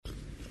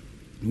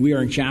We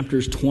are in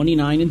chapters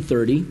 29 and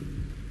 30.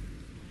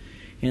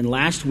 And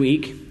last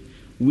week,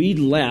 we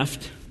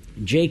left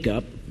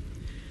Jacob.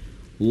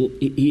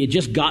 He had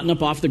just gotten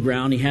up off the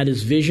ground. He had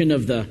his vision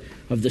of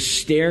the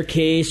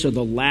staircase or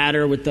the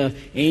ladder with the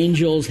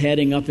angels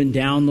heading up and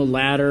down the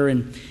ladder.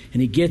 And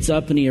he gets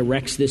up and he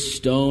erects this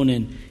stone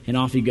and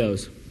off he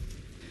goes.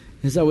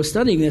 As I was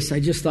studying this, I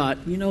just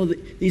thought,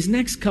 these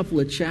next couple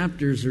of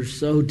chapters are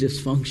so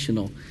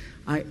dysfunctional.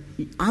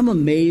 I'm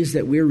amazed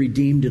that we're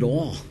redeemed at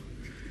all.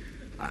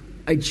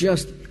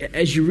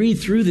 As you read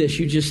through this,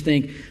 you just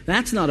think,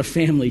 that's not a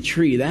family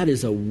tree, that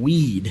is a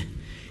weed.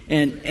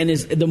 And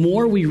the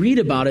more we read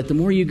about it, the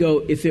more you go,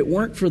 if it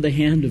weren't for the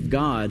hand of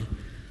God,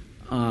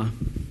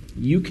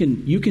 you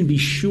can be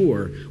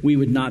sure we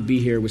would not be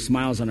here with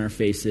smiles on our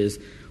faces,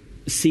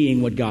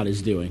 seeing what God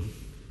is doing.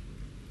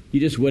 You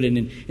just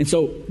wouldn't. And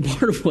so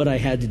part of what I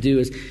had to do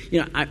is,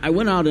 I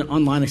went out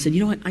online, I said,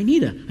 I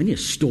need a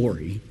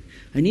story.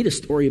 I need a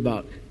story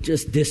about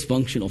just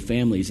dysfunctional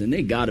families, and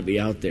they got to be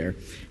out there.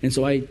 And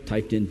so I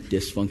typed in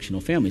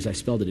dysfunctional families. I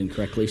spelled it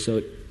incorrectly, so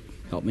it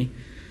helped me.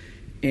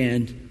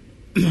 And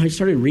I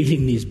started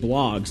reading these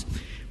blogs.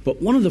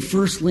 But one of the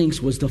first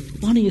links was the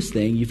funniest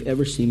thing you've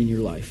ever seen in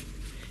your life.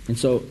 And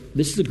so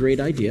this is a great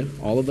idea.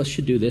 All of us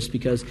should do this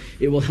because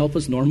it will help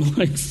us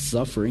normalize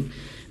suffering.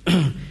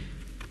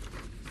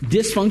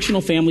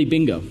 Dysfunctional family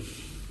bingo.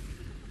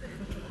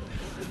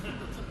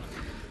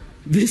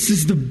 This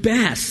is the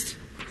best.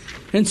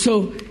 And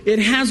so it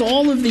has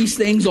all of these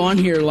things on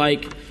here,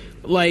 like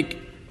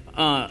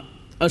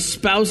a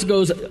spouse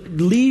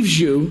leaves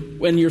you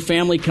when your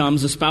family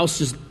comes. A spouse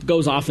just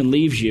goes off and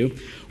leaves you,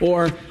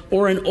 or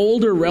an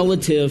older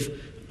relative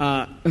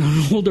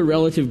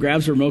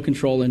grabs a remote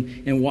control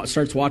and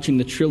starts watching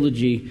the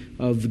trilogy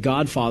of The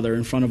Godfather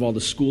in front of all the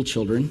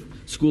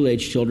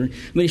school-age children.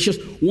 I mean, it's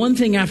just one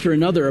thing after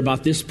another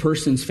about this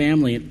person's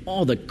family and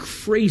all the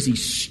crazy,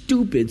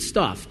 stupid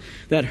stuff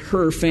that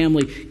her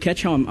family,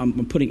 catch how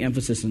I'm putting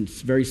emphasis in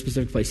very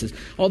specific places,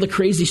 all the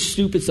crazy,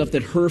 stupid stuff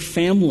that her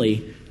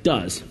family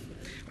does.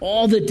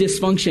 All the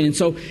dysfunction. And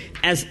so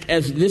as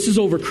this is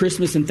over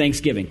Christmas and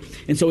Thanksgiving.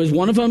 And so as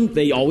one of them,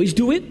 they always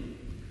do it.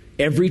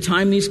 Every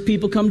time these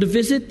people come to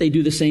visit, they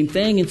do the same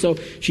thing. And so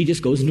she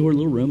just goes into her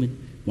little room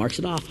and marks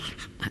it off.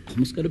 I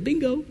almost got a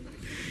bingo.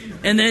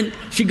 And then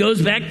she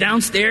goes back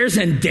downstairs,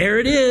 and there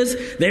it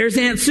is. There's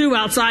Aunt Sue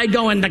outside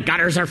going, the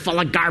gutters are full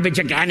of garbage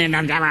again. And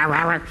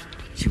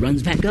she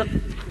runs back up.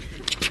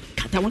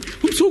 Got that one.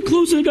 I'm so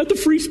close, I got the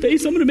free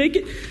space. I'm going to make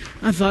it.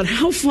 I thought,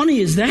 how funny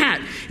is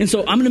that? And so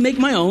I'm going to make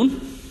my own.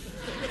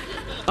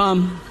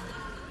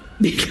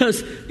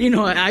 Because,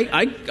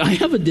 I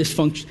have a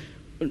dysfunction.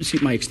 See,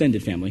 my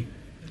extended family,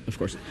 of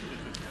course,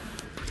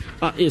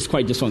 is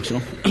quite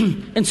dysfunctional.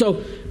 and so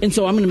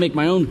I'm going to make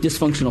my own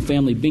dysfunctional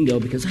family bingo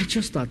because I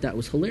just thought that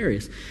was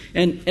hilarious.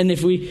 And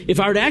if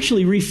I were to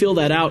actually refill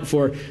that out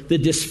for the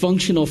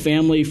dysfunctional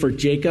family for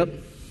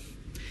Jacob,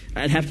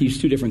 I'd have to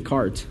use two different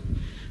cards.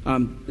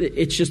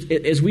 It's just,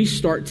 as we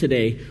start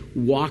today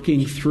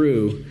walking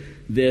through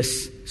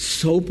this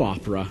soap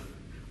opera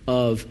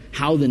of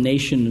how the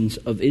nations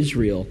of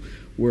Israel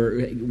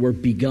were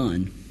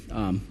begun,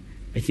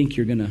 I think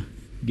you're going to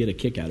get a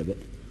kick out of it.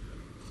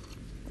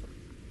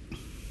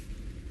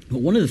 But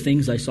one of the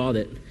things I saw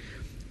that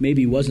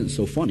maybe wasn't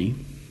so funny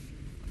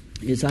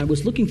is I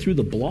was looking through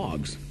the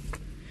blogs,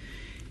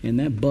 and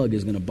that bug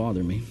is going to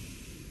bother me.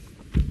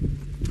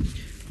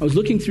 I was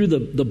looking through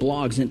the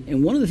blogs,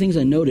 and one of the things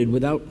I noted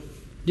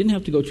didn't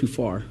have to go too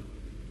far,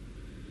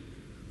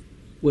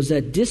 was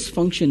that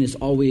dysfunction is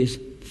always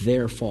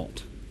their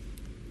fault.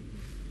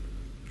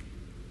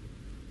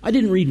 I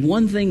didn't read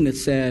one thing that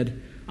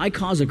said, I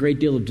cause a great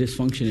deal of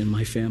dysfunction in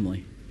my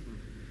family.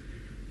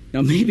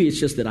 Now, maybe it's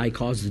just that I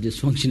caused the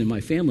dysfunction in my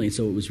family, and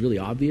so it was really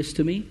obvious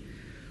to me.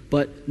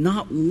 But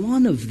not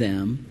one of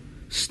them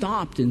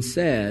stopped and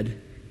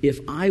said, if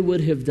I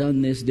would have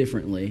done this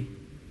differently,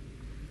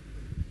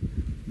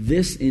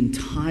 this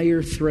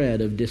entire thread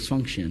of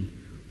dysfunction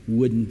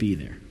wouldn't be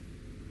there.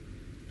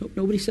 Nope,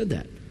 nobody said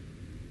that.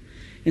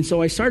 And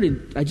so I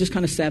just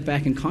kind of sat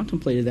back and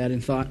contemplated that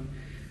and thought,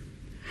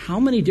 how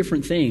many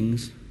different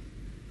things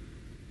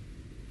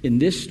in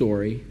this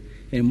story,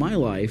 in my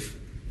life,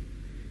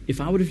 if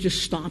I would have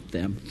just stopped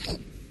them,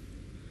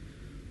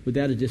 would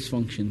that have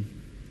dysfunction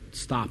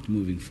stopped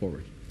moving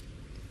forward?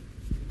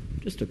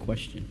 Just a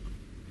question.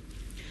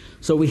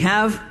 So we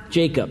have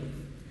Jacob.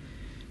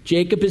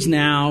 Jacob is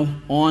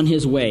now on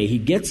his way. He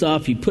gets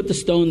up, he put the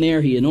stone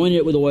there, he anointed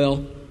it with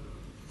oil.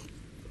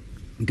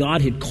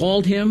 God had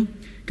called him.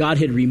 God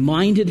had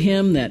reminded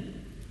him that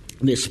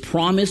this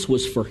promise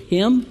was for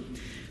him,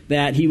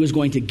 that he was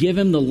going to give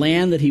him the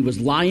land that he was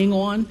lying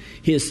on.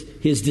 His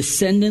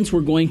descendants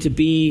were going to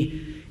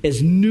be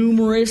as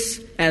numerous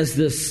as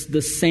the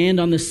sand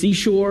on the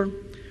seashore,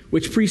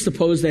 which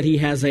presupposed that he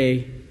has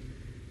a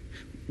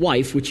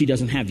wife, which he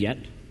doesn't have yet.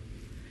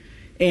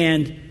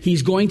 And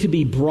he's going to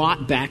be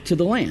brought back to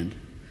the land.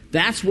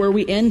 That's where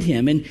we end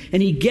him. And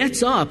he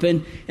gets up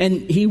and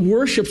he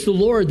worships the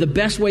Lord the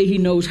best way he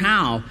knows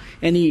how.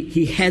 And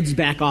he heads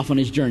back off on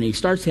his journey. He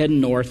starts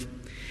heading north.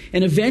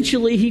 And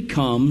eventually he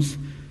comes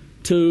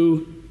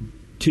to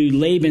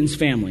Laban's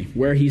family,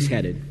 where he's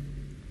headed.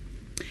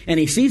 And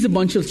he sees a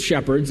bunch of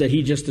shepherds that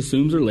he just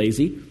assumes are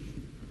lazy.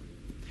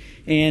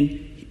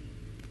 And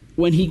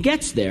when he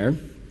gets there,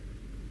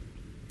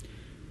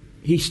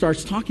 he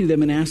starts talking to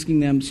them and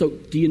asking them, so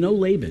do you know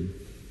Laban? Do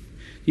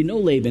you know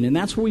Laban? And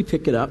that's where we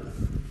pick it up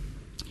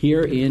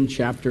here in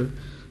chapter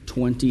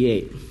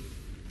 28.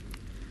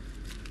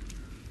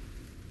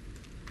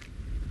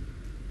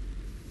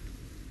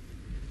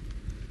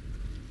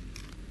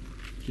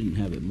 Didn't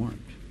have it marked.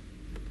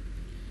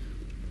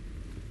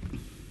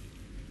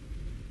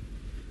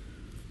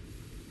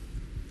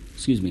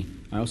 Excuse me,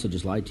 I also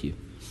just lied to you.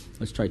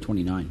 Let's try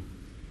 29.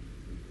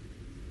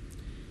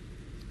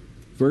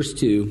 Verse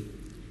 2,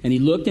 and he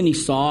looked and he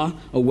saw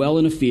a well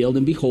in a field,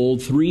 and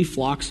behold, 3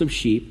 flocks of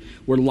sheep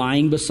were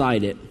lying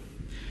beside it.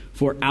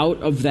 For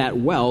out of that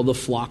well the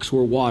flocks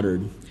were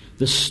watered.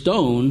 The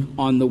stone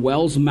on the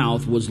well's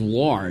mouth was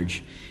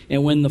large,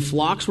 and when the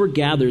flocks were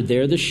gathered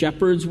there, the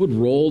shepherds would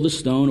roll the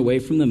stone away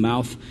from the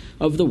mouth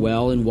of the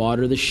well and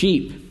water the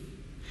sheep,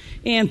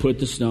 and put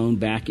the stone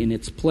back in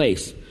its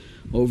place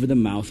over the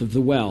mouth of the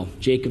well.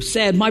 Jacob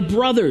said, my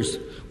brothers,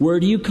 where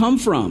do you come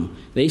from?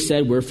 They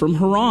said, we're from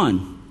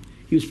Haran.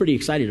 He was pretty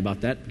excited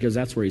about that because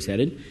that's where he's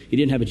headed. He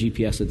didn't have a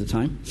GPS at the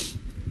time.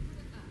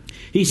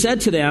 He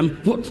said to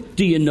them,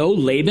 do you know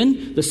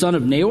Laban, the son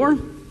of Nahor?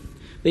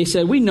 They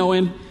said, we know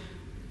him.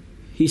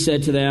 He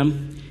said to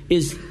them,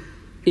 is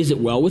it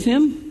well with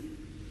him?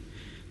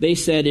 They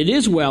said, it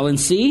is well, and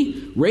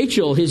see,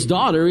 Rachel, his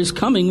daughter, is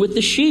coming with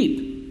the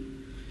sheep.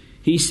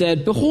 He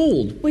said,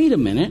 behold, wait a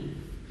minute.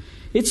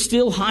 It's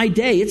still high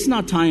day. It's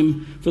not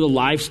time for the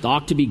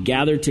livestock to be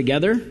gathered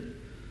together.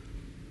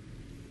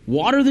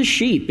 Water the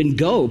sheep and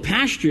go,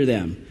 pasture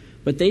them.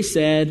 But they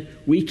said,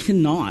 we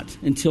cannot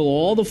until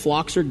all the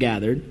flocks are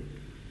gathered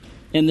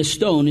and the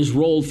stone is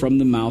rolled from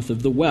the mouth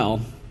of the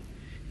well.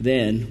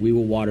 Then we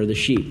will water the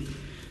sheep.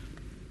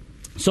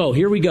 So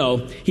here we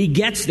go. He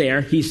gets there.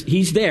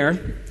 He's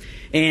there.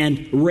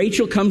 And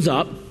Rachel comes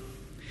up.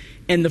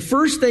 And the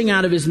first thing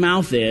out of his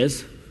mouth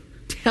is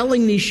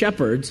telling these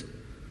shepherds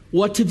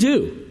what to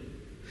do.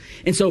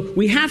 And so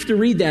we have to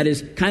read that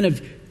as kind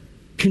of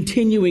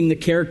continuing the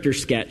character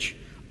sketch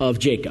of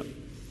Jacob.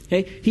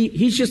 Okay?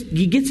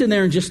 He gets in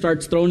there and just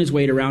starts throwing his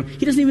weight around.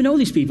 He doesn't even know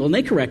these people, and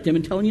they correct him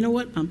and tell him, you know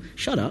what,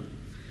 shut up.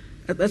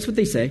 That's what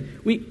they say.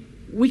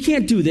 We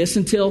can't do this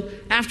until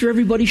after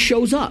everybody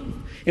shows up.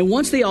 And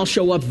once they all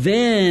show up,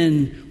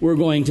 then we're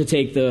going to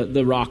take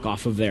the rock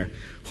off of there.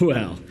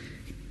 Well,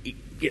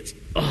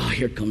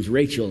 here comes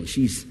Rachel.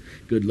 She's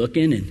good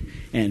looking,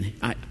 and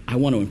I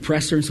want to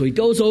impress her. And so he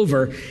goes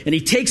over, and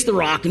he takes the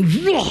rock, and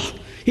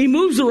he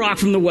moves the rock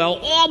from the well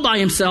all by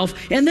himself,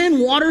 and then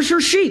waters her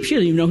sheep. She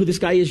doesn't even know who this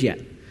guy is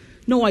yet.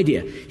 No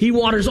idea. He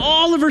waters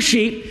all of her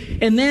sheep,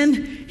 and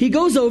then he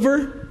goes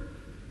over.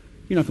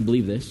 You're not going to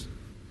believe this.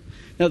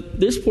 Now,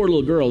 this poor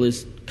little girl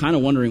is kind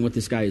of wondering what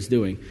this guy is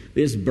doing.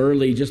 This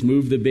burly just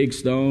moved the big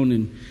stone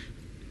and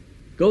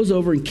goes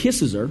over and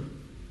kisses her,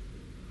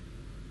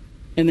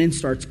 and then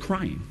starts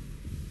crying.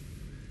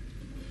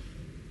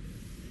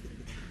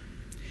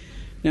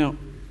 Now,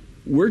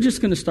 we're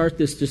just going to start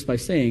this just by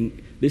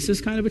saying this is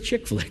kind of a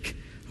chick flick,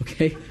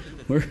 okay?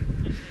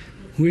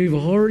 We've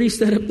already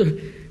set up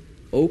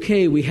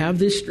we have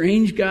this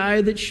strange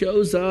guy that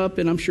shows up,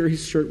 and I'm sure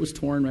his shirt was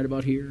torn right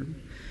about here.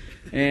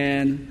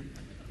 And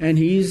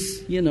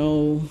he's,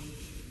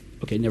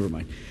 okay, never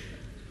mind.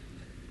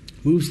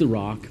 Moves the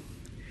rock.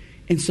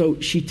 And so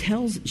she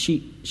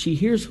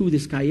hears who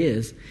this guy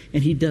is,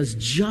 and he does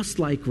just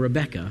like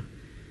Rebekah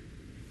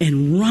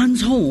and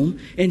runs home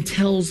and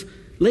tells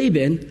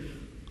Laban,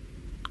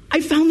 I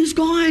found this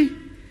guy.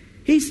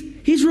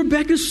 He's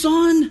Rebekah's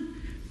son.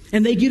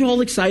 And they get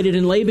all excited,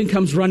 and Laban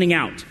comes running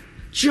out.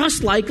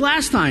 Just like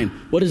last time.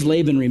 What does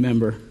Laban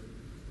remember?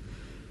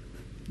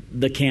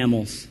 The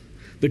camels,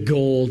 the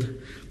gold,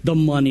 the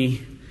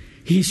money.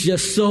 He's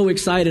just so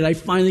excited. I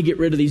finally get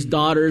rid of these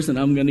daughters, and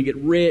I'm going to get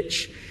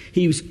rich.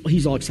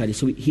 He's all excited.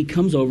 So he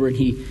comes over, and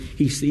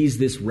he sees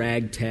this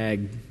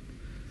ragtag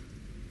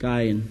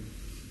guy and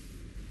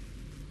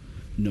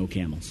no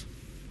camels.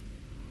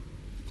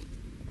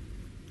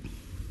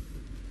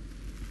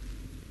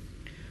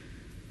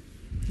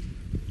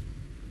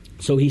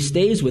 So he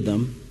stays with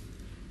them.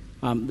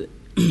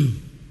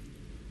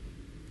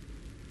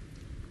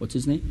 What's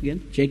his name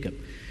again? Jacob.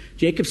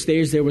 Jacob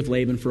stays there with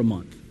Laban for a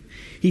month.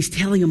 He's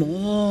telling him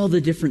all the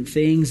different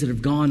things that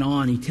have gone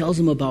on. He tells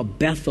him about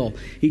Bethel.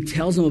 He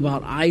tells him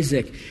about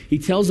Isaac. He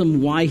tells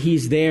him why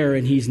he's there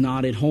and he's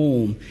not at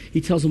home. He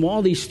tells him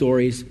all these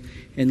stories.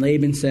 And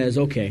Laban says,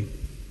 okay,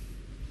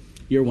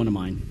 you're one of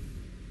mine.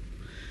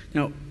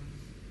 Now,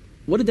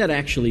 what did that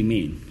actually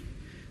mean?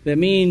 Did that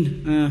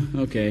mean,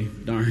 okay,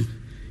 darn,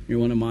 you're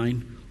one of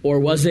mine? Or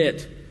was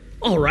it,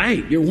 all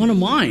right, you're one of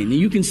mine, and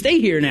you can stay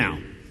here now?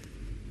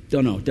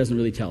 Don't know. It doesn't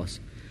really tell us.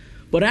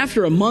 But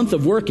after a month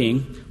of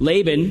working,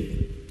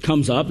 Laban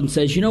comes up and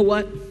says, you know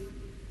what?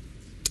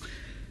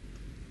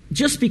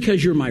 Just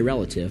because you're my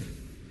relative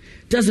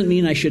doesn't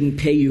mean I shouldn't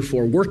pay you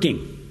for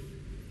working.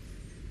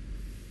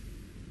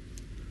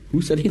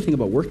 Who said anything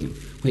about working?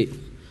 Wait.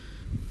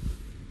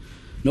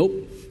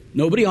 Nope.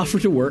 Nobody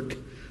offered to work.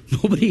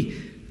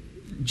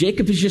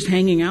 Jacob is just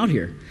hanging out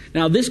here.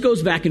 Now, this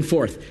goes back and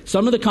forth.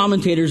 Some of the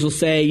commentators will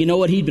say, you know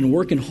what, he'd been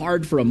working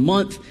hard for a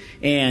month,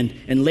 and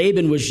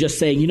Laban was just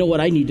saying, you know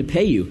what, I need to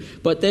pay you.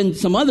 But then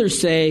some others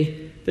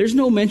say, there's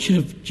no mention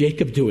of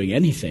Jacob doing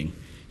anything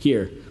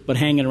here, but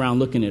hanging around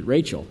looking at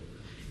Rachel.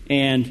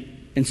 And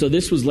so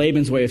this was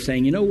Laban's way of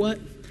saying, you know what,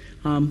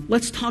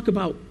 let's talk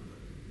about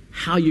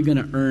how you're going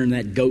to earn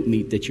that goat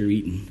meat that you're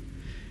eating.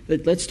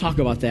 Let's talk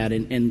about that,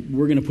 and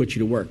we're going to put you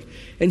to work.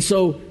 And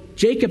so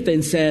Jacob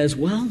then says,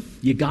 well,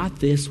 you got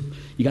this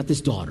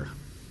daughter,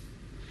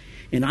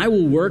 and I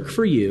will work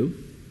for you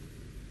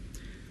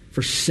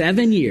for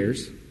 7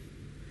 years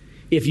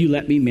if you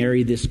let me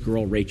marry this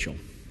girl, Rachel.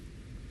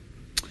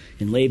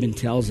 And Laban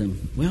tells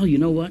him, well, you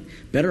know what?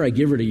 Better I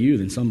give her to you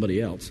than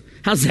somebody else.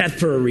 How's that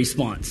for a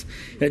response?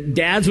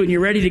 Dads, when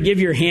you're ready to give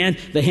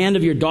the hand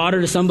of your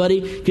daughter to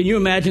somebody, can you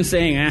imagine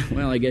saying,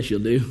 well, I guess you'll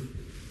do.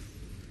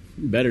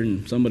 Better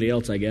than somebody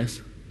else, I guess.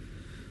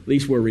 At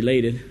least we're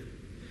related.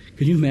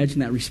 Can you imagine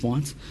that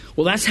response?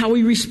 Well, that's how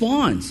he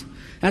responds.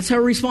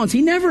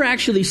 He never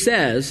actually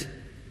says,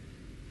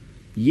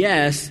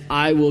 yes,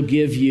 I will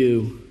give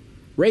you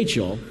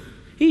Rachel.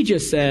 He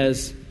just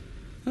says,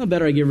 oh,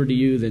 better I give her to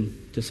you than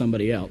to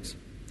somebody else.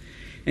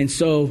 And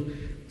so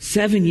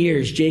 7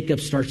 years, Jacob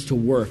starts to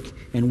work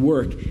and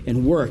work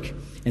and work.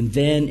 And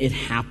then it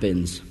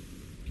happens.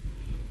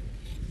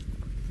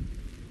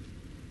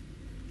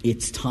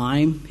 It's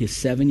time. His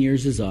 7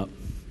 years is up.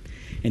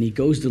 And he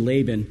goes to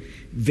Laban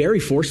very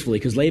forcefully,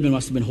 because Laban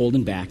must have been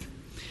holding back.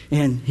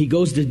 And he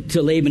goes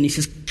to Laban. He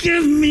says,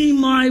 give me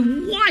my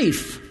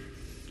wife.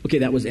 Okay,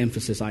 that was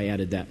emphasis. I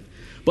added that.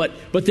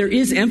 But there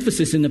is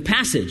emphasis in the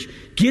passage.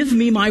 Give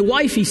me my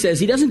wife, he says.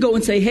 He doesn't go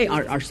and say, hey,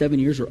 our 7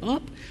 years are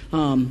up.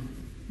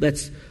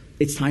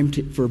 It's time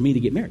for me to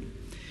get married.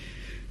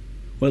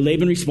 Well,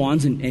 Laban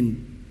responds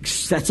and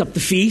sets up the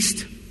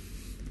feast.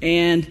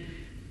 And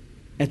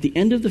at the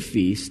end of the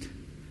feast,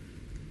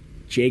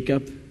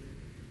 Jacob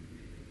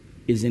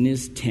is in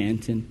his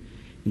tent, and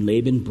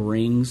Laban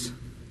brings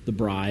the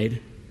bride.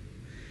 And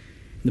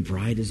the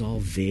bride is all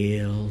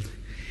veiled.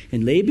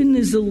 And Laban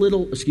is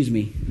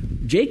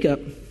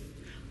Jacob,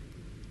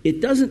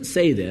 it doesn't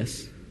say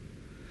this,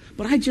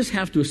 but I just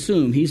have to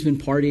assume he's been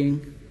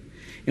partying.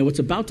 And what's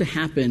about to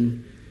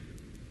happen,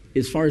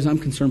 as far as I'm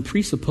concerned,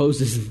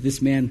 presupposes that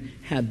this man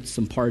had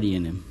some party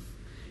in him.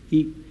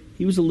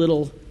 He was a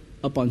little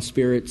up on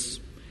spirits.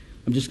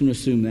 I'm just going to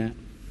assume that.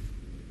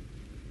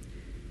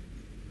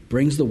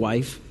 Brings the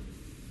wife,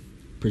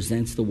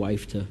 presents the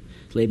wife to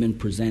Laban,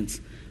 presents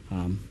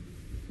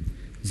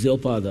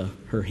Zilpah,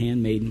 her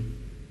handmaiden.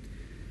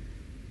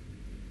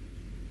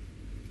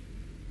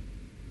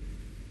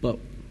 But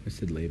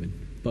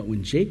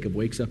when Jacob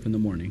wakes up in the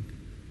morning,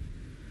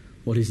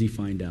 what does he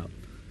find out?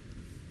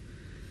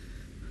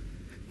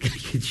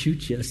 Could you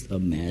just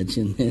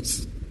imagine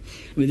this?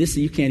 I mean,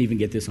 you can't even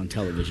get this on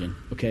television,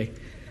 okay?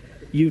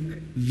 He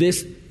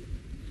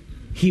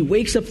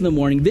wakes up in the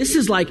morning. This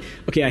is like,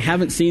 okay, I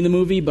haven't seen the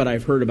movie, but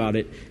I've heard about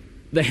it.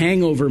 The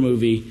Hangover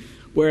movie,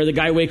 where the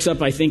guy wakes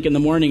up, I think, in the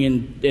morning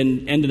and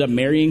ended up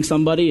marrying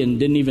somebody and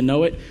didn't even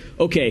know it.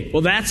 Okay,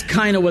 well, that's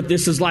kind of what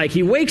this is like.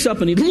 He wakes up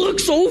and he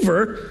looks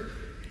over,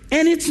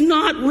 and it's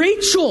not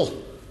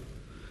Rachel.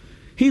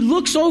 He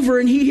looks over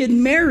and he had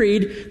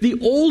married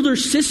the older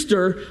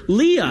sister,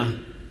 Leah.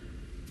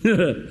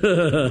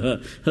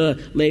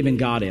 Laban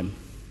got him.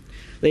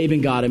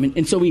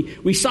 And so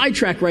we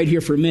sidetrack right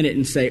here for a minute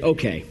and say,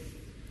 okay,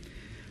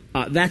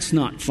 that's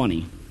not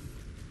funny.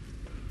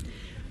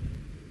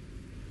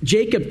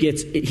 Jacob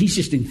he's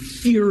just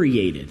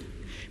infuriated.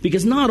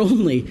 Because not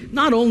only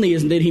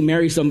did he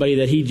marry somebody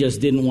that he just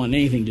didn't want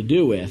anything to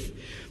do with,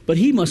 but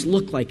he must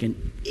look like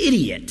an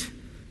idiot.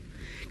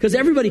 Because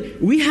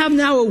we have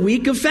now a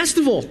week of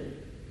festival.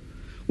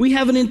 We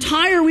have an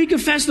entire week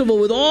of festival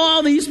with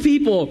all these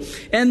people,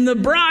 and the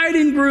bride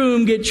and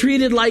groom get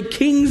treated like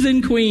kings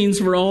and queens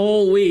for a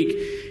whole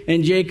week.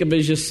 And Jacob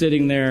is just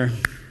sitting there,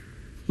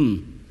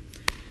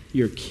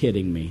 you're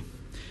kidding me.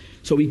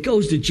 So he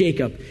goes to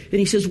Jacob, and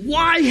he says,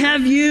 why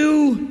have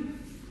you...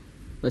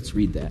 Let's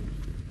read that.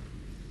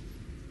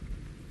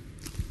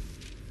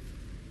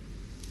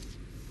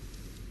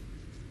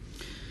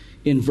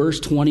 In verse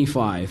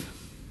 25,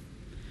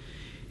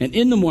 and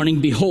in the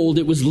morning, behold,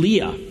 it was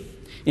Leah.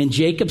 And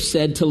Jacob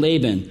said to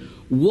Laban,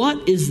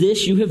 what is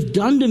this you have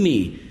done to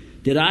me?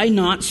 Did I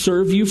not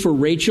serve you for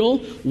Rachel?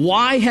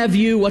 Why have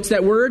you, what's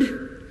that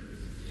word?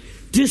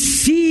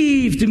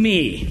 Deceived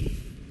me.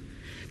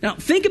 Now,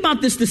 think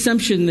about this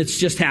deception that's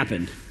just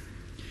happened.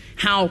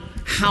 How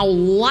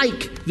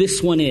like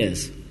this one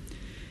is.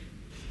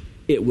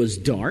 It was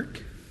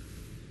dark.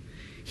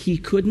 He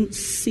couldn't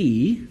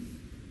see.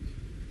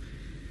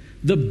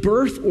 The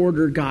birth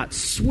order got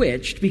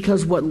switched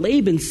because what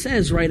Laban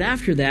says right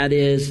after that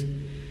is,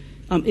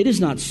 it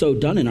is not so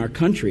done in our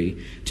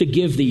country to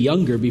give the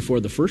younger before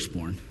the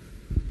firstborn.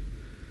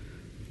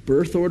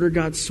 Birth order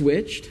got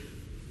switched.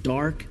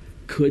 Dark,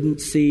 couldn't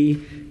see,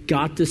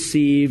 got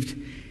deceived.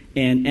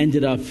 and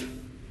ended up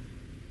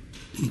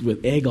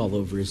with egg all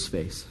over his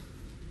face.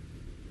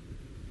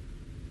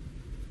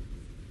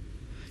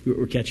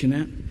 We're catching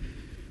that?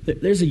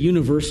 There's a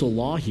universal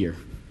law here.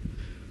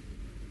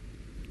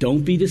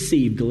 Don't be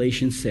deceived,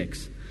 Galatians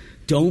 6.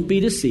 Don't be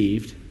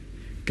deceived.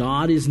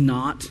 God is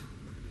not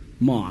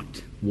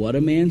mocked. What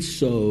a man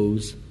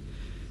sows,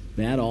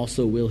 that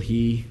also will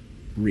he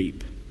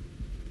reap.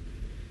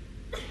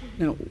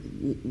 Now,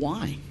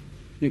 why?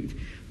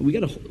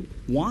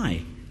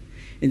 Why?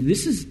 And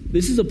this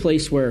is a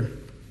place where,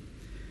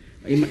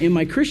 in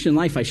my Christian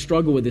life, I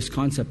struggle with this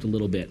concept a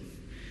little bit.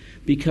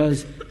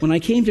 Because when I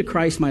came to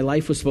Christ, my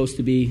life was supposed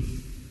to be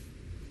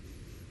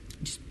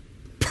just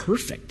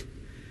perfect,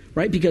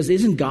 right? Because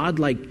isn't God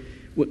like,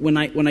 when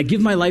I give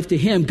my life to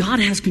him, God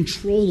has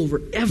control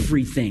over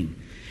everything.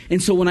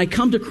 And so when I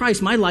come to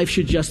Christ, my life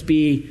should just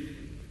be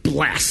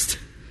blessed.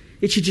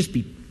 It should just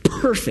be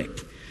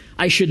perfect.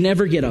 I should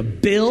never get a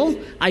bill.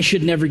 I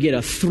should never get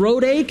a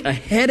throat ache, a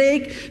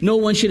headache. No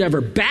one should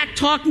ever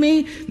backtalk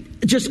me.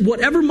 Just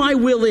whatever my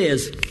will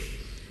is,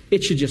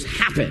 it should just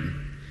happen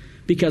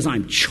because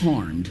I'm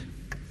charmed.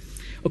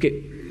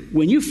 Okay,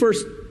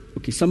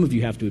 some of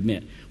you have to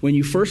admit, when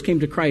you first came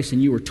to Christ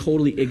and you were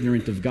totally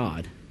ignorant of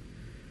God,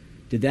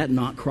 did that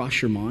not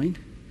cross your mind?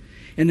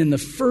 And then the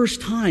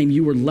first time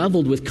you were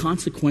leveled with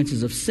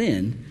consequences of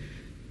sin,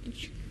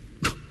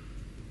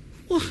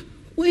 well,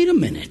 wait a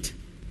minute.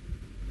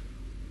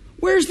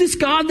 Where's this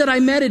God that I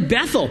met at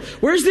Bethel?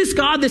 Where's this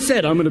God that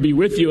said, I'm going to be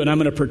with you and I'm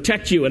going to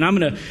protect you and I'm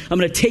going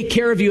to take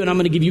care of you and I'm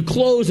going to give you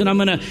clothes and I'm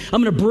going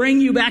to bring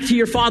you back to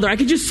your father? I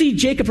could just see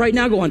Jacob right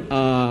now going,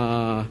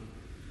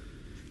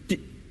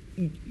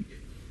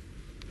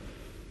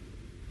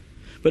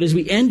 But as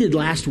we ended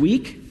last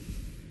week,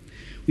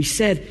 we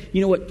said,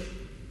 you know what?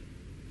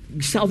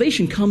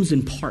 Salvation comes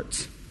in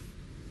parts.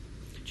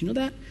 Do you know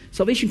that?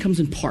 Salvation comes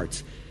in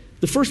parts.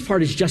 The first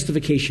part is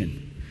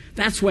justification.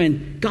 That's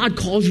when God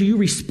calls you, you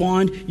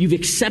respond, you've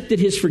accepted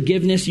his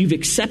forgiveness, you've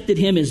accepted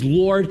him as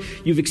Lord,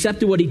 you've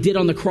accepted what he did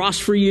on the cross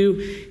for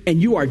you,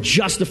 and you are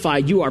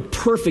justified, you are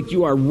perfect,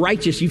 you are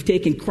righteous, you've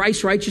taken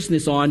Christ's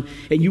righteousness on,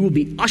 and you will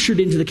be ushered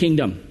into the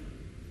kingdom.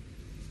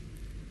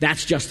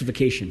 That's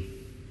justification.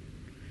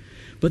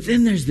 But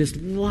then there's this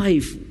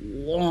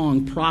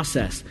lifelong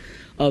process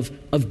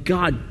of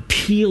God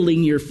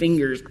peeling your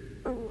fingers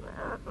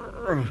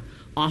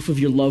off of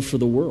your love for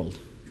the world.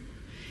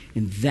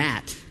 And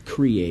that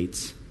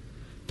creates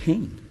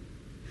pain.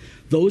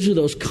 Those are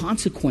those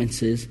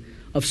consequences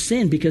of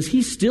sin because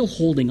he's still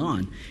holding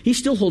on. He's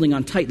still holding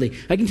on tightly.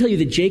 I can tell you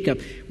that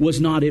Jacob was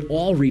not at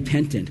all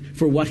repentant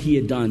for what he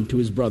had done to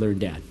his brother and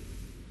dad.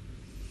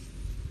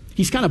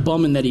 He's kind of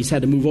bumming that he's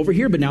had to move over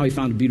here, but now he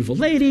found a beautiful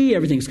lady.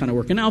 Everything's kind of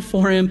working out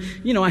for him.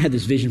 You know, I had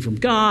this vision from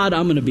God.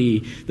 I'm going to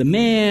be the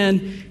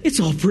man. It's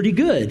all pretty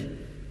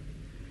good.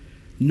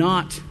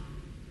 Not,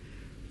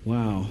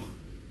 wow,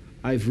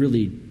 I've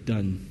really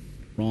done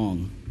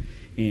wrong,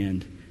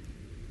 and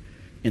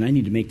I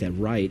need to make that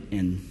right,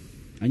 and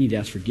I need to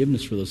ask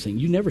forgiveness for those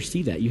things. You never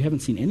see that. You haven't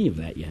seen any of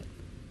that yet.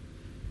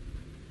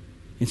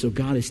 And so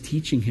God is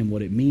teaching him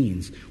what it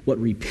means, what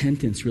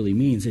repentance really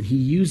means. And he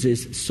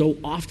uses so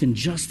often,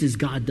 just as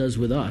God does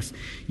with us,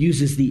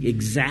 uses the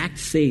exact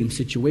same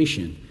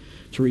situation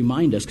to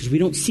remind us, because we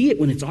don't see it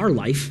when it's our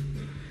life,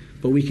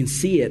 but we can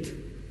see it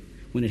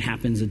when it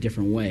happens a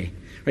different way.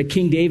 Right?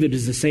 King David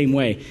is the same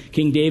way.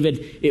 King David,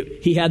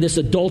 he had this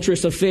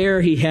adulterous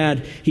affair.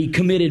 He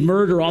committed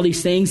murder, all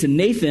these things. And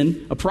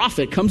Nathan, a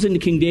prophet, comes into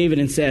King David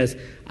and says,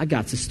 I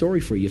got the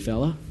story for you,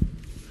 fella.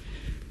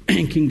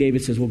 And King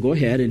David says, well, go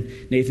ahead.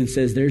 And Nathan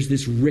says, there's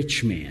this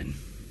rich man.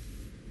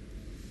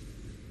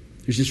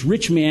 There's this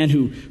rich man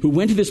who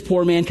went to this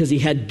poor man because he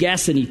had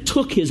guests, and he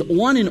took his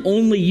one and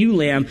only ewe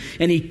lamb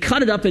and he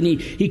cut it up and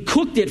he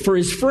cooked it for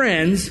his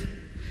friends.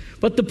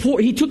 But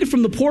he took it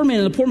from the poor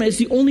man, and the poor man is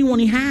the only one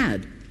he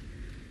had.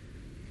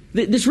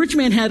 This rich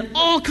man had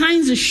all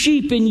kinds of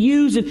sheep and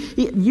ewes and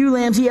ewe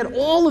lambs. He had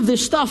all of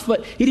this stuff,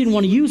 but he didn't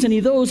want to use any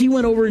of those. He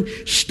went over and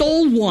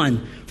stole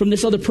one from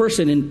this other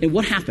person. And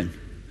what happened?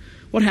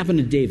 What happened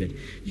to David?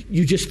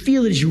 You just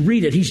feel it as you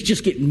read it. He's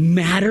just getting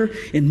madder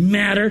and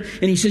madder.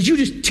 And he says, you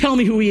just tell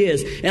me who he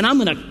is. And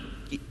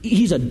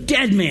he's a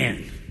dead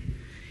man.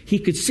 He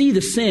could see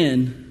the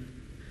sin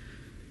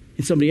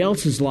in somebody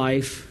else's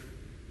life,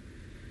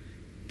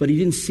 but he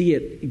didn't see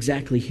it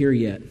exactly here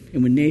yet.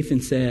 And when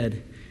Nathan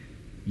said,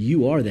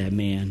 you are that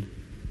man,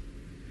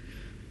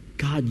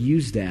 God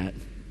used that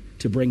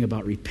to bring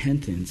about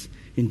repentance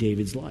in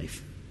David's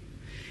life.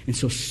 And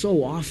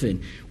so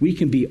often we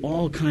can be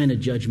all kind of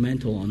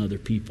judgmental on other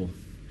people.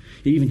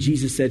 Even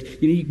Jesus said,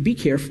 be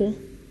careful.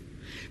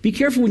 Be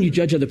careful when you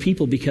judge other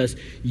people, because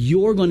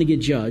you're going to get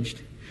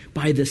judged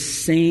by the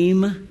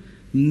same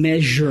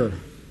measure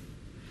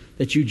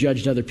that you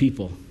judged other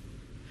people.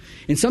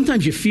 And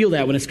sometimes you feel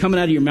that when it's coming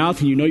out of your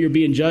mouth and you know you're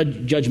being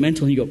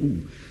judgmental, and you go, ooh,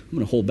 I'm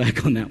going to hold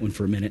back on that one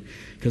for a minute,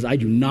 because I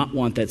do not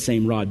want that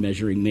same rod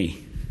measuring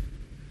me.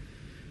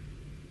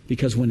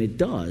 Because when it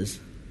does,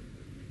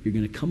 you're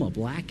going to come up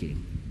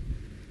lacking.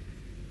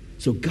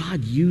 So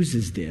God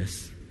uses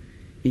this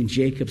in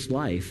Jacob's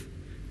life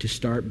to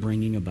start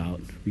bringing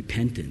about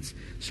repentance,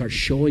 start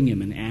showing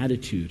him an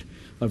attitude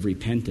of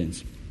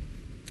repentance.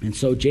 And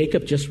so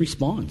Jacob just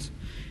responds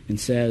and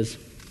says,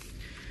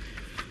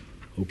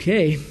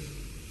 okay.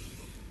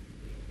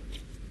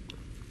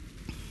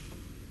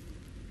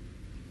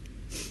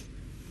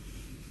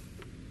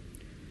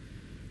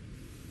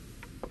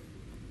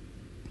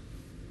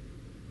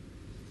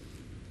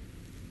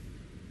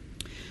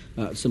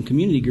 Some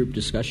community group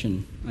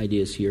discussion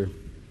ideas here.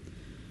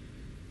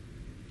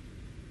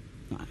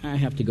 I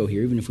have to go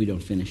here, even if we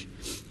don't finish.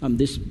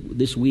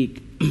 This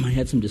week, I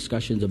had some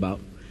discussions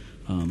about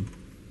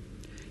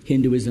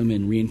Hinduism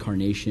and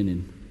reincarnation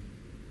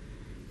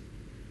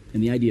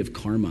and the idea of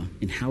karma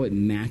and how it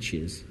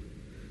matches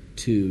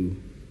to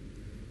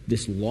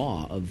this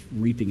law of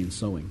reaping and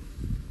sowing.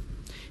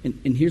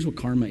 And here's what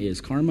karma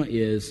is. Karma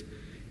is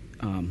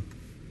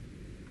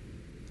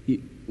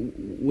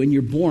when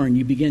you're born,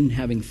 you begin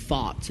having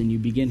thoughts and you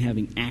begin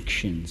having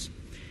actions,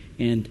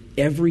 and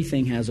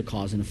everything has a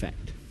cause and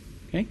effect.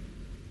 Okay?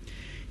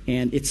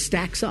 And it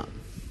stacks up.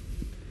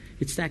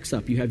 It stacks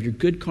up. You have your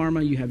good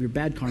karma, you have your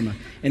bad karma.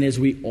 And as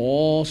we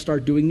all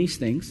start doing these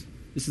things,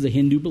 this is a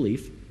Hindu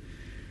belief,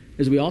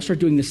 as we all start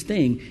doing this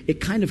thing,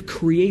 it kind of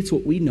creates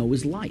what we know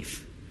as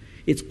life.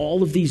 It's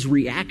all of these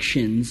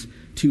reactions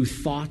to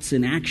thoughts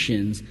and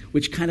actions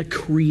which kind of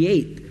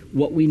create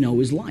what we know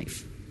as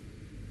life.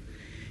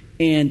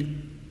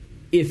 And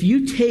if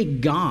you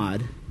take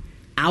God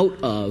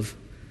out of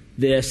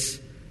this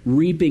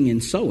reaping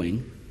and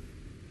sowing,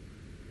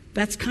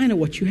 that's kind of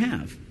what you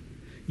have.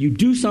 You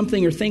do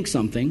something or think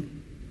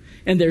something,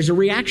 and there's a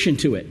reaction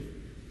to it.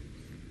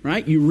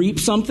 Right? You reap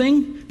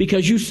something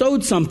because you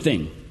sowed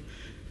something.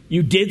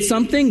 You did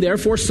something,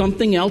 therefore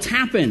something else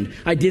happened.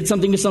 I did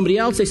something to somebody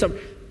else, they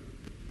suffered.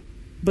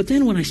 But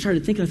then when I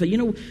started thinking, I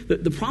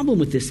thought, the problem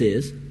with this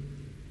is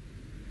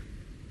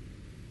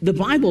the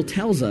Bible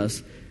tells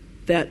us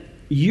that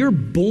you're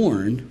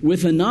born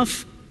with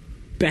enough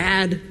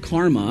bad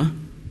karma,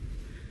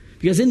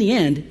 because in the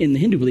end, in the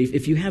Hindu belief,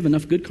 if you have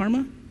enough good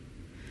karma,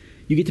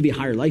 you get to be a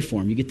higher life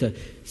form. You get to,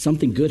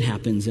 something good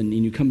happens and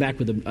you come back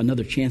with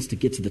another chance to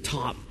get to the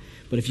top.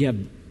 But if you have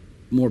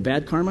more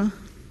bad karma,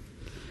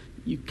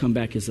 you come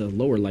back as a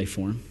lower life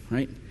form,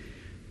 right?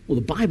 Well,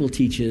 the Bible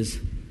teaches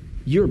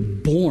you're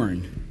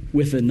born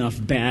with enough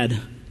bad,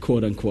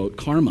 quote unquote,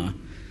 karma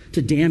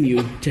to damn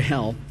you to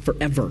hell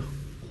forever.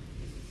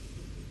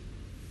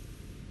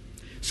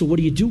 So what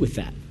do you do with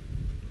that?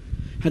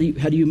 How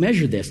do you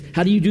measure this?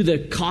 How do you do the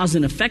cause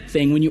and effect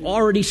thing when you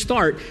already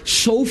start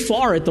so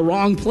far at the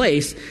wrong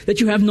place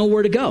that you have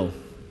nowhere to go?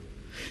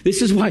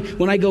 This is why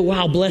when I go,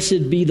 wow,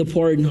 blessed be the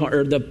poor in heart,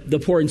 or the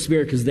poor in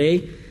spirit, because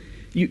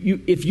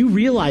if you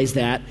realize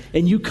that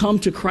and you come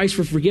to Christ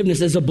for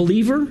forgiveness as a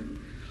believer,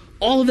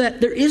 all of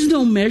that, there is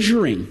no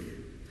measuring.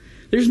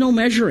 There's no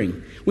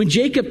measuring. When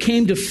Jacob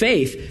came to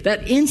faith,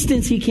 that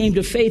instant he came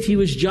to faith, he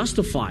was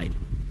justified.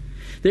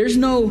 There's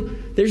no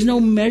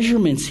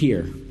measurements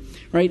here,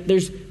 right?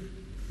 There's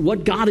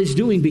what God is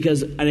doing,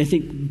 because, and I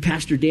think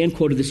Pastor Dan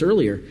quoted this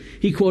earlier.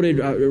 He quoted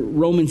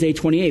Romans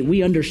 8:28.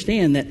 We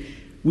understand that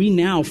we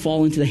now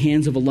fall into the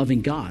hands of a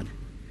loving God.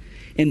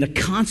 And the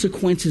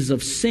consequences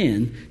of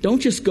sin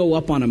don't just go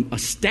up on a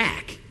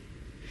stack.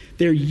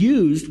 They're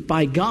used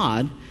by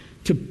God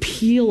to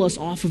peel us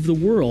off of the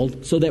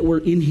world so that we're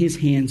in his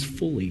hands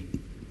fully.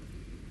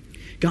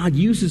 God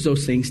uses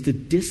those things to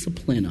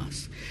discipline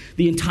us.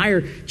 The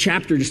entire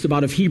chapter just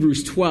about of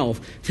Hebrews 12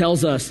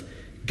 tells us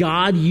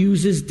God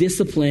uses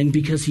discipline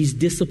because he's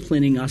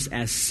disciplining us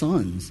as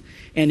sons.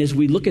 And as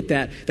we look at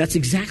that, that's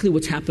exactly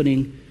what's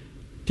happening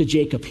to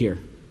Jacob here.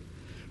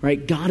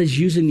 Right? God is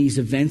using these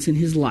events in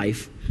his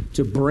life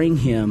to bring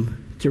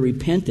him to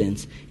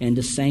repentance and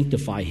to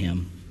sanctify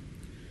him.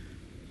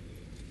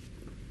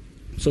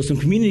 So some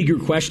community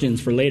group questions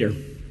for later.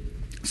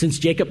 Since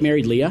Jacob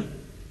married Leah,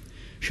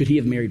 should he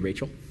have married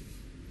Rachel?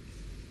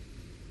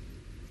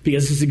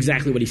 Because this is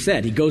exactly what he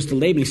said. He goes to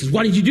Laban, he says,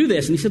 why did you do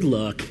this? And he said,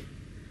 look,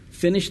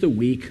 finish the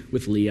week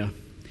with Leah,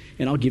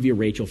 and I'll give you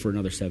Rachel for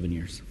another 7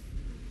 years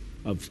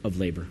of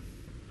labor.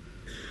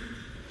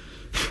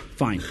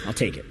 Fine, I'll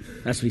take it.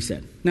 That's what he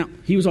said. Now,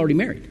 he was already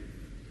married.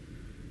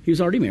 He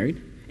was already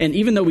married. And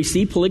even though we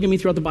see polygamy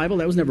throughout the Bible,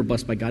 that was never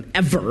blessed by God,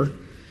 ever.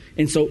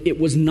 And so it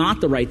was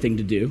not the right thing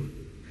to do.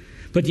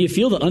 But do you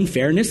feel the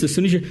unfairness as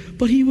soon as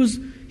but he was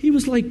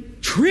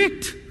like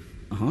tricked.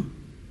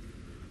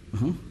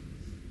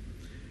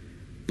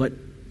 But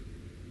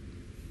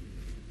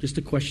just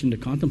a question to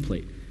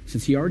contemplate.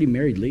 Since he already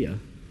married Leah,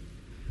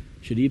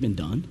 should he have been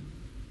done?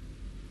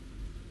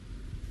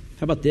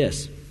 How about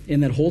this?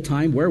 In that whole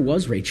time, where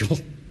was Rachel?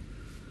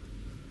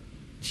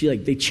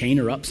 They chain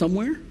her up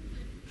somewhere?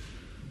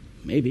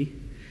 Maybe.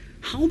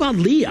 How about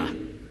Leah?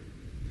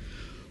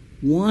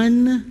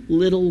 One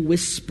little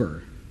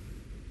whisper,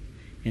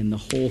 and the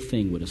whole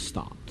thing would have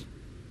stopped.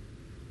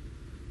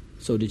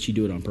 So did she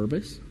do it on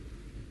purpose?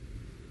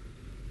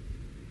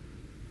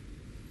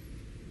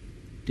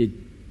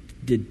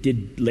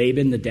 Did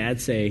Laban, the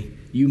dad, say,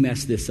 you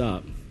messed this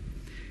up,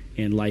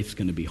 and life's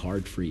going to be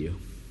hard for you?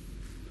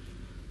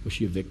 Was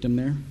she a victim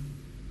there?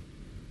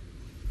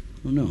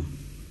 I don't know.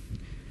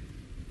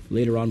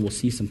 Later on, we'll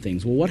see some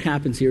things. Well, what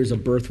happens here is a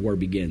birth war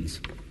begins.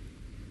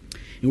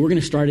 And we're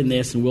going to start in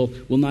this, and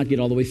we'll not get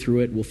all the way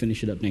through it. We'll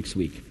finish it up next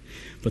week.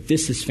 But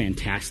this is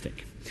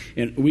fantastic.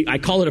 And I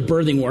call it a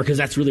birthing war because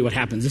that's really what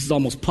happens. This is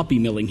almost puppy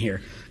milling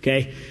here,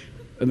 okay?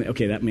 I mean,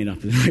 okay, that may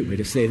not be the right way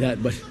to say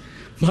that,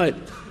 but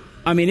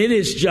I mean, it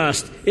is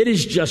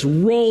just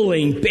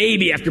rolling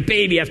baby after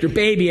baby after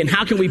baby. And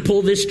how can we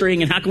pull this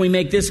string? And how can we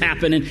make this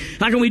happen? And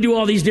how can we do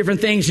all these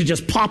different things to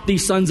just pop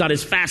these sons out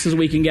as fast as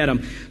we can get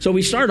them? So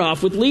we start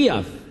off with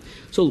Leah.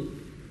 So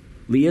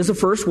Leah's the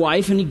first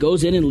wife, and he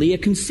goes in, and Leah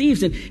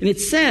conceives. And it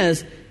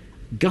says,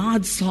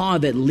 God saw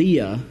that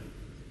Leah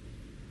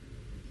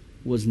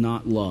was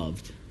not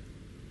loved.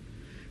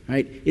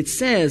 Right? It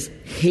says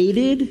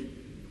hated.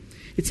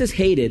 It says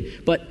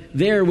hated, but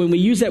there, when we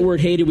use that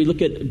word hated, we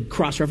look at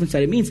cross-reference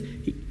that. It means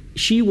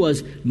she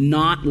was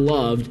not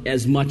loved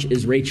as much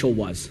as Rachel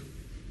was.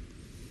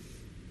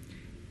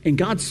 And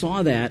God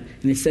saw that,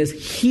 and it says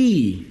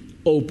he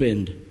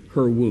opened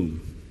her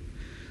womb.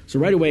 So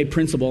right away,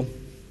 principle,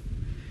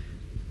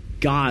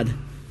 God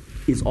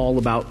is all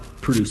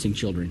about producing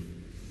children.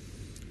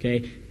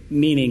 Okay?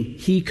 Meaning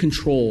he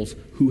controls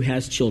who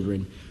has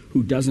children,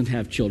 who doesn't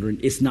have children.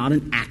 It's not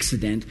an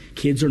accident.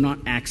 Kids are not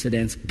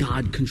accidents.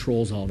 God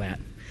controls all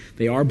that.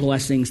 They are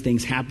blessings.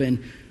 Things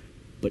happen.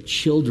 But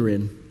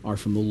children are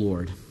from the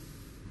Lord.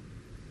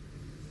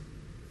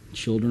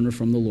 Children are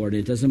from the Lord.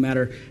 It doesn't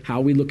matter how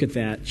we look at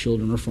that.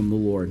 Children are from the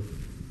Lord.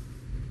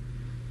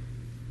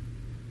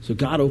 So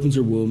God opens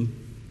her womb,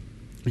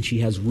 and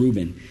she has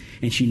Reuben.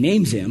 And she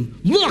names him,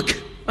 look,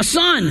 a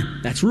son.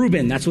 That's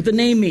Reuben. That's what the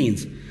name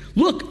means.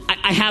 Look,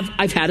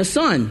 I've had a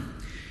son.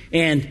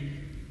 And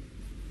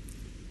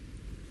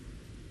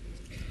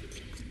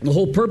the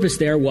whole purpose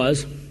there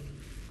was,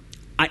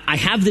 I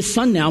have this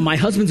son now. My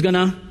husband's going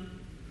to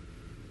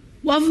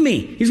love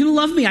me. He's going to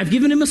love me. I've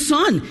given him a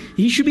son.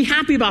 He should be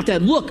happy about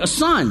that. Look, a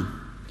son.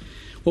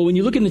 Well, when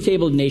you look in the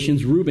table of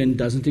nations, Reuben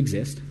doesn't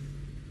exist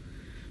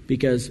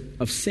because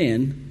of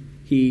sin.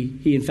 He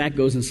in fact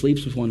goes and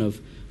sleeps with one of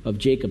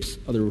Jacob's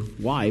other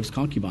wives,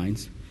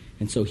 concubines,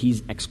 and so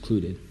he's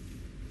excluded.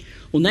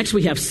 Well, next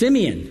we have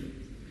Simeon.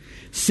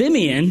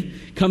 Simeon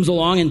comes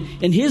along,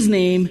 and his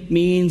name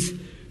means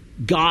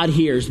God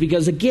hears.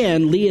 Because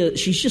again, Leah,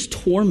 she's just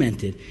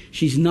tormented.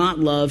 She's not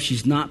loved.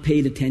 She's not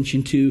paid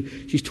attention to.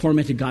 She's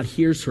tormented. God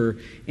hears her,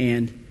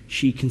 and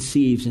she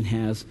conceives and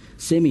has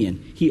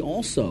Simeon. He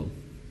also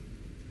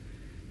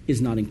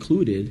is not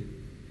included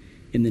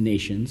in the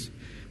nations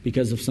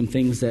because of some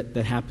things that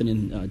happen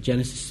in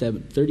Genesis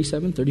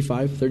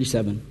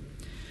 37,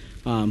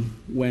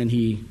 when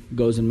he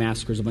goes and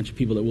massacres a bunch of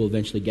people that we'll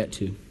eventually get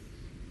to.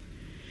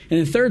 And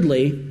then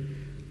thirdly,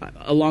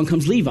 along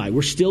comes Levi.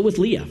 We're still with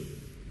Leah.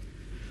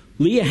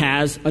 Leah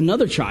has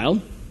another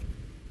child.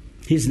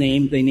 They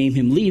name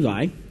him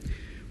Levi,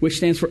 which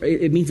stands for,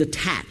 it means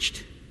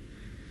attached.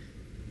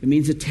 It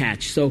means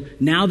attached. So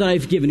now that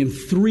I've given him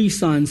 3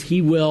 sons,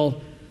 he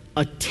will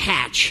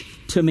attach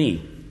to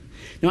me.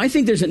 Now I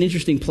think there's an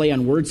interesting play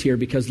on words here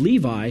because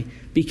Levi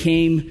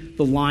became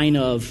the line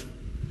of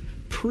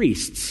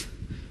priests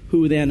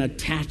who then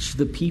attached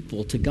the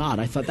people to God.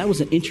 I thought that was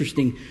an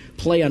interesting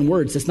play on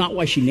words. That's not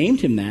why she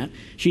named him that.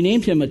 She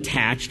named him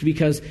attached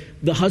because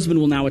the husband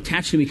will now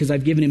attach to me because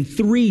I've given him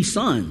 3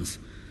 sons.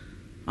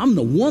 I'm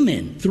the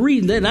woman.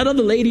 3, that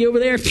other lady over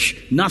there,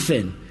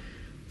 nothing.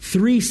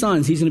 3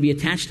 sons, he's going to be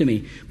attached to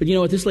me. But you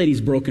know what? This lady's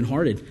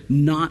brokenhearted,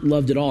 not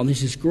loved at all. And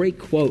there's this great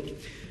quote.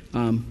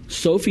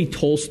 Sophie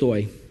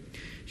Tolstoy,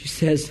 she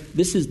says,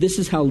 this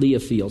is how Leah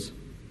feels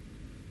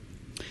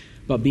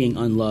about being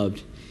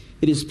unloved.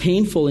 It is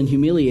painful and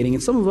humiliating,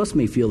 and some of us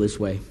may feel this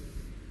way.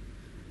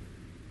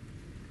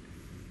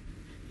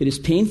 It is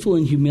painful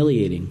and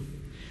humiliating.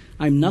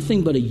 I'm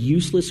nothing but a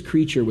useless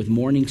creature with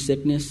morning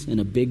sickness and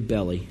a big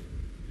belly,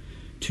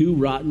 2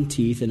 rotten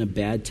teeth and a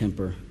bad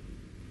temper,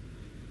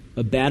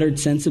 a battered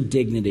sense of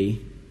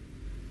dignity,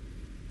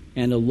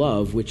 and a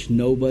love which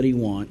nobody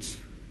wants,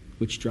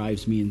 which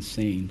drives me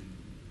insane.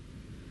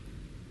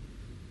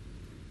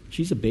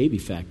 She's a baby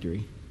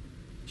factory.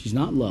 She's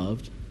not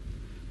loved.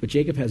 But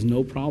Jacob has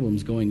no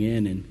problems going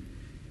in and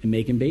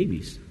making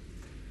babies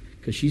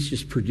because she's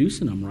just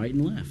producing them right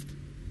and left.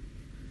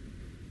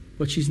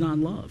 But she's not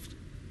loved.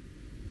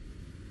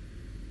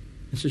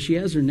 And so she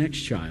has her next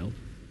child.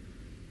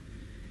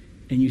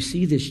 And you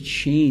see this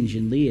change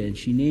in Leah, and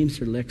she names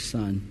her next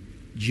son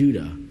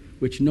Judah,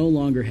 which no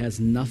longer has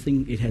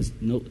nothing, it has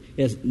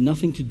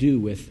nothing to do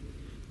with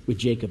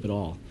Jacob at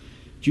all.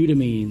 Judah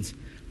means,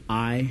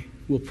 I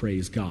will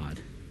praise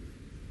God.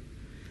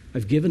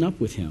 I've given up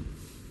with him.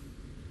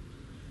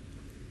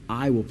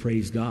 I will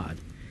praise God.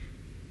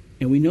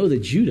 And we know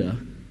that Judah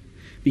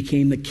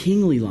became the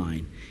kingly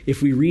line.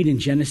 If we read in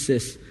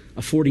Genesis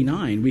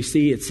 49, we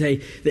see it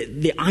say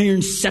that the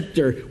iron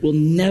scepter will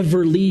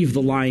never leave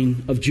the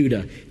line of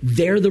Judah.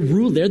 They're the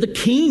rule. They're the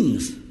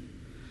kings.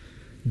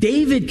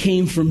 David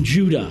came from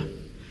Judah.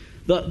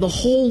 The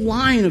whole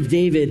line of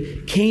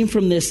David came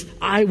from this,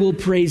 I will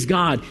praise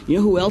God. You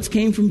know who else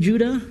came from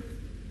Judah?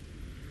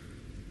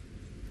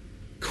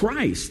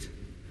 Christ.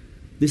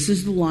 This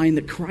is the line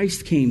that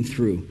Christ came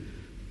through.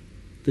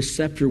 The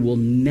scepter will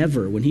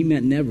never, when he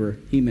meant never,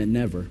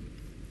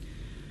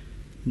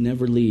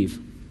 never leave.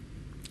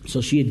 So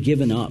she had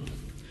given up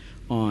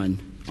on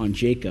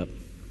Jacob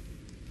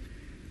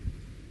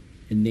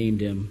and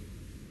named him,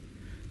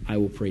 I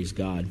will praise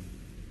God.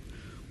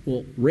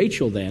 Well,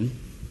 Rachel then,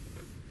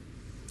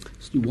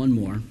 let's do one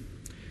more.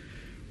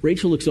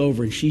 Rachel looks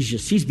over and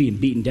she's being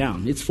beaten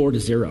down. It's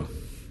 4-0,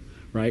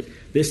 right?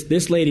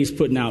 This lady's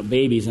putting out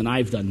babies and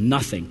I've done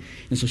nothing.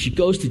 And so she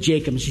goes to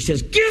Jacob and she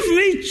says, give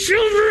me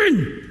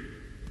children.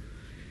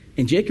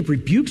 And Jacob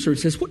rebukes her and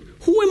says,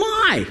 who am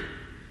I?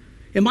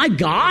 Am I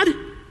God?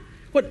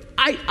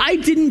 I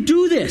didn't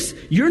do this.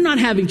 You're not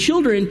having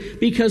children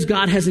because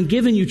God hasn't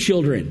given you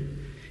children.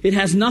 It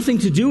has nothing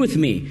to do with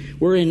me.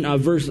 We're in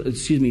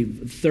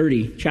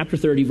chapter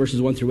 30,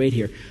 verses 1 through 8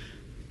 here.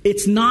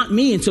 It's not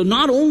me. And so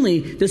not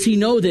only does he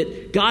know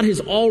that God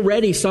has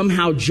already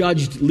somehow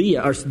judged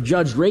Leah or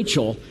judged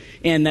Rachel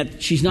and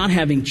that she's not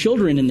having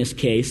children in this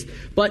case,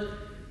 but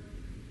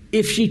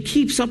if she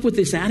keeps up with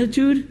this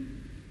attitude,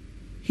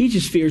 he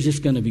just fears it's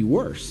going to be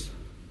worse.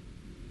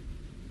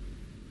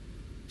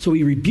 So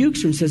he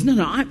rebukes her and says,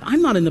 no,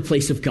 I'm not in the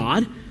place of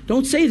God.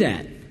 Don't say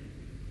that.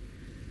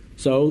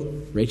 So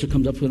Rachel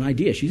comes up with an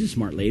idea. She's a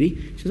smart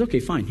lady. She says, okay,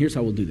 fine. Here's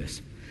how we'll do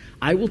this.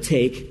 I will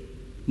take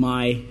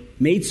my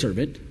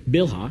maidservant,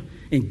 Bilhah,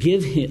 and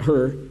give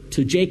her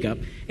to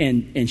Jacob.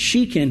 And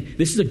she can,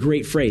 this is a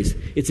great phrase.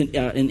 It's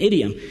an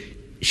idiom.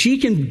 She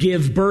can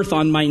give birth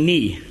on my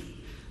knee.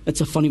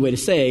 That's a funny way to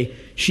say,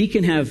 she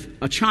can have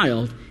a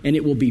child and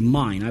it will be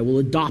mine. I will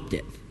adopt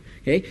it.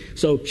 Okay?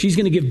 So she's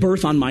going to give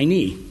birth on my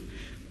knee.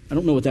 I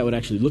don't know what that would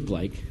actually look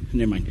like.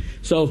 Never mind.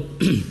 So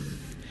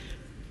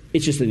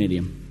it's just an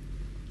idiom.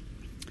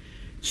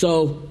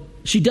 So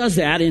she does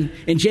that, and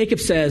Jacob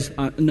says,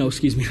 no,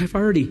 excuse me, I've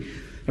already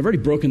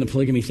broken the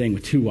polygamy thing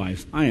with 2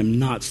 wives. I am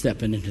not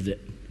stepping into that.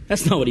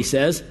 That's not what he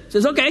says. He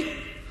says, okay.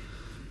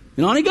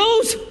 And on he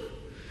goes.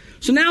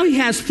 So now he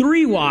has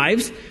 3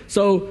 wives.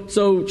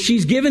 So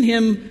she's given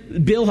him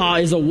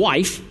Bilhah as a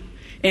wife.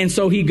 And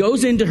so he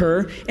goes into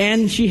her,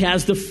 and she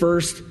has the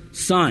first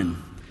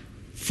son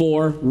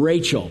for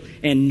Rachel.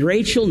 And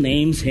Rachel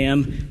names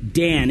him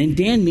Dan. And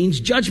Dan means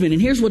judgment.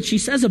 And here's what she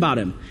says about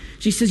him.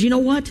 She says, you know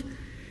what?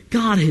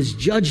 God has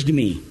judged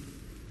me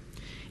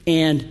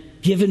and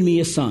given me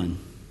a son.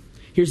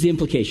 Here's the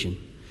implication.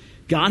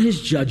 God has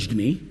judged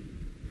me,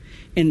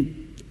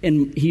 and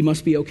he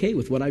must be okay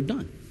with what I've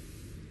done.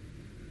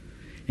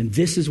 And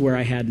this is where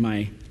I had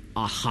my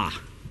aha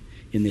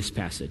in this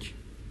passage.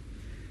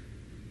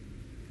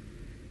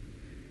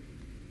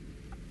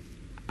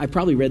 I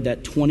probably read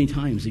that 20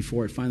 times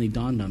before it finally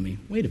dawned on me.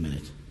 Wait a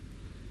minute.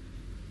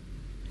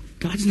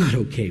 God's not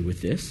okay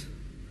with this.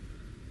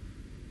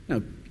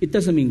 Now, it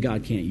doesn't mean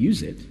God can't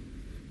use it.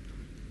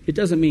 It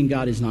doesn't mean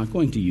God is not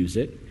going to use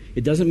it.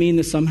 It doesn't mean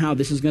that somehow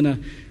this is going to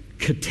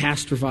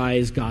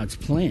catastrophize God's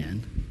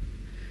plan.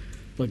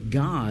 But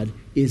God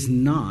is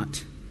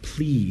not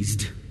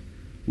pleased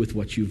with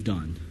what you've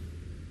done.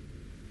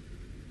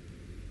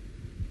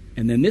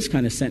 And then this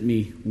kind of sent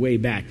me way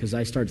back because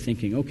I started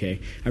thinking, okay,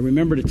 I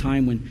remembered a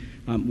time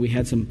when we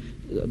had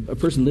a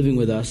person living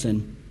with us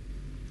and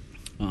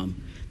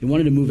they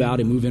wanted to move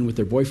out and move in with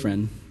their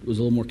boyfriend. It was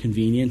a little more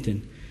convenient.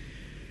 And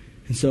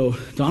so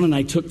Don and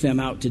I took them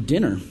out to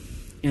dinner.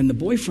 And the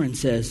boyfriend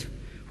says,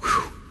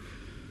 whew,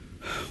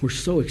 we're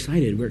so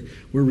excited.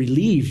 We're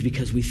relieved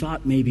because we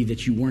thought maybe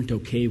that you weren't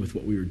okay with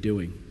what we were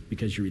doing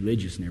because you're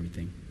religious and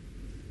everything.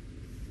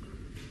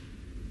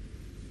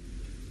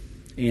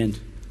 And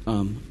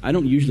I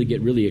don't usually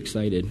get really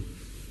excited.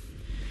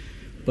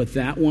 But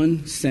that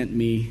one sent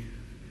me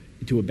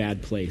to a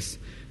bad place.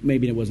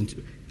 Maybe it wasn't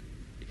too.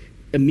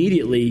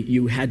 Immediately,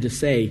 you had to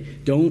say,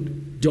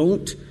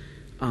 don't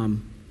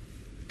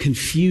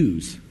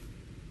confuse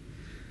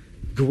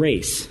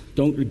grace.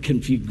 Don't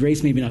confuse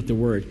grace. Maybe not the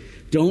word.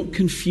 Don't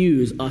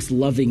confuse us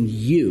loving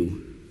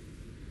you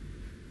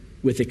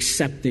with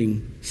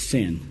accepting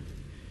sin.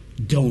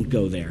 Don't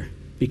go there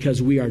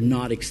because we are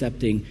not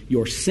accepting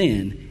your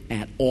sin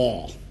at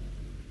all.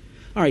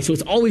 All right, so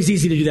it's always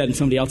easy to do that in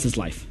somebody else's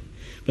life.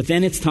 But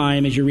then it's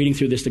time, as you're reading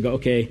through this, to go,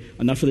 okay,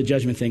 enough of the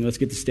judgment thing. Let's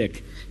get the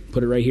stick.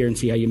 Put it right here and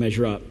see how you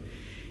measure up.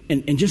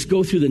 And just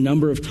go through the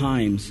number of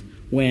times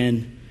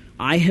when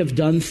I have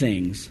done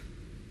things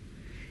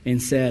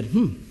and said,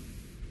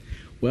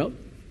 well,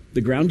 the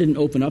ground didn't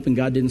open up and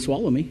God didn't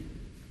swallow me.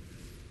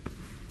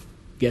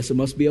 Guess it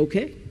must be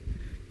okay.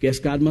 Guess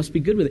God must be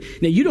good with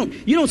it. Now, you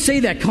don't say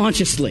that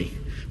consciously,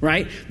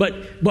 right? But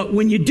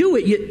when you do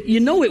it,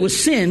 you know it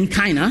was sin,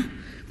 kind of.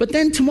 But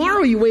then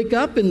tomorrow you wake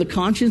up and the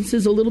conscience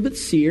is a little bit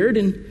seared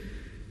and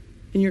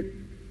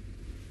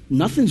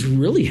nothing's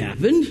really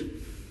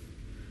happened.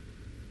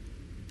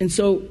 And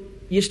so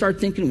you start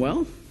thinking,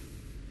 well,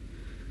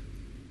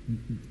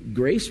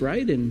 grace,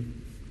 right?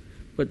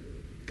 But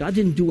God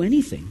didn't do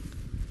anything.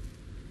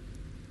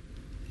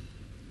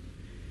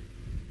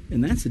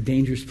 And that's a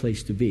dangerous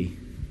place to be.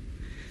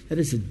 That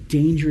is a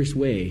dangerous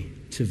way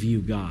to view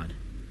God.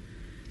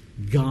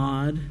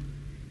 God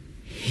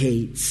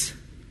hates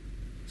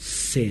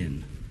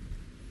sin.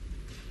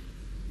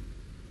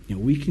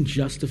 We can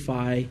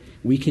justify,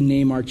 we can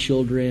name our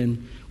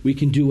children, we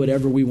can do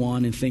whatever we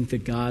want and think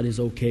that God is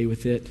okay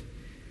with it.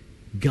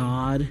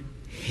 God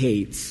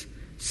hates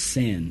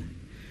sin.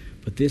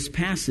 But this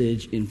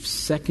passage in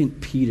 2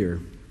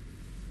 Peter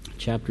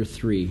chapter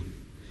 3,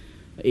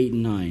 8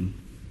 and 9,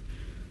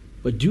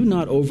 but do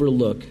not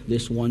overlook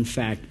this one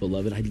fact,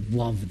 beloved. I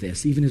love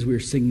this, even as we were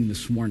singing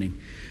this morning,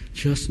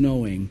 just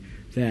knowing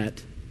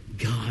that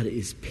God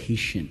is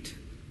patient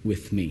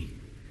with me.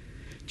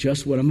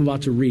 Just what I'm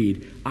about to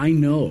read, I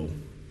know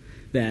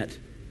that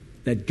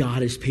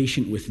God is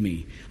patient with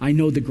me. I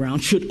know the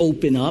ground should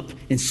open up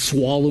and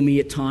swallow me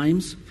at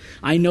times.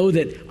 I know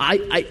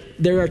that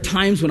there are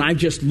times when I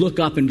just look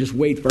up and just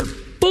wait for,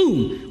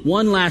 boom,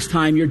 one last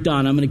time, you're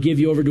done. I'm going to give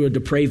you over to a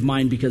depraved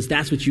mind because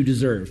that's what you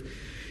deserve.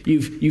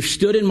 You've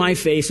stood in my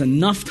face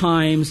enough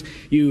times.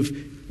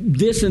 You've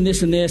this and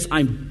this and this.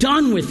 I'm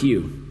done with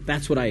you.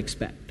 That's what I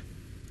expect.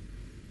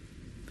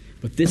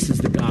 But this is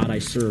the God I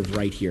serve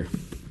right here.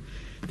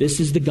 This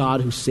is the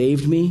God who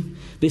saved me.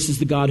 This is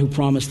the God who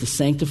promised to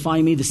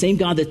sanctify me. The same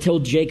God that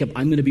told Jacob,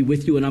 I'm going to be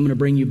with you and I'm going to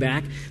bring you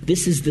back.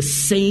 This is the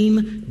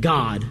same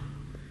God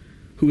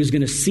who is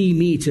going to see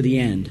me to the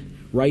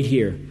end right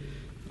here.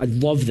 I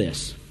love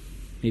this.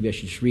 Maybe I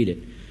should just read it.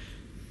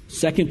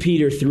 2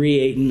 Peter 3,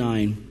 8 and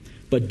 9.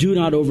 But do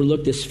not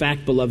overlook this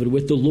fact, beloved.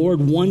 With the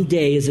Lord, one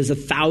day is as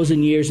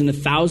 1,000 years, and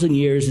 1,000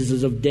 years is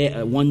as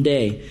one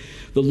day.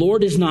 The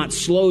Lord is not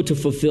slow to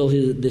fulfill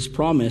this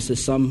promise,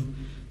 as some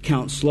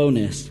count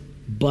slowness,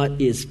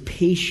 but is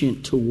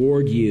patient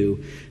toward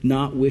you,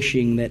 not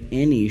wishing that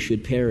any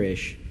should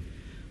perish,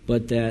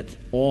 but that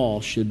all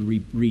should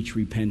reach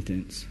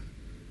repentance.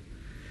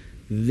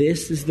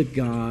 This is the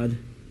God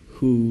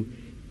who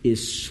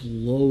is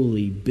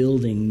slowly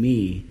building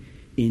me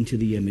into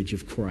the image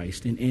of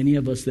Christ. And any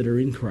of us that are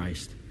in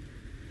Christ,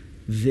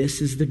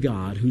 this is the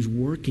God who's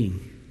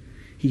working.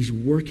 He's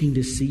working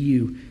to see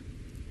you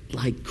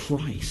like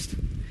Christ,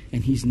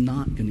 and he's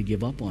not going to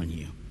give up on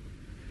you.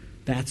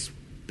 That's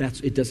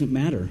it doesn't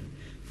matter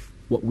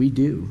what we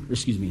do.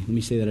 Excuse me, let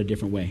me say that a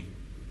different way.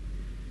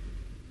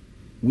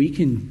 We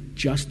can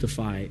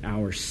justify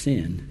our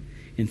sin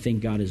and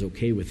think God is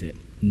okay with it.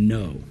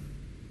 No.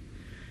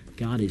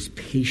 God is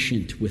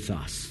patient with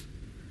us,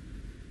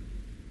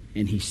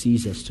 and he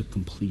sees us to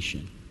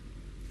completion.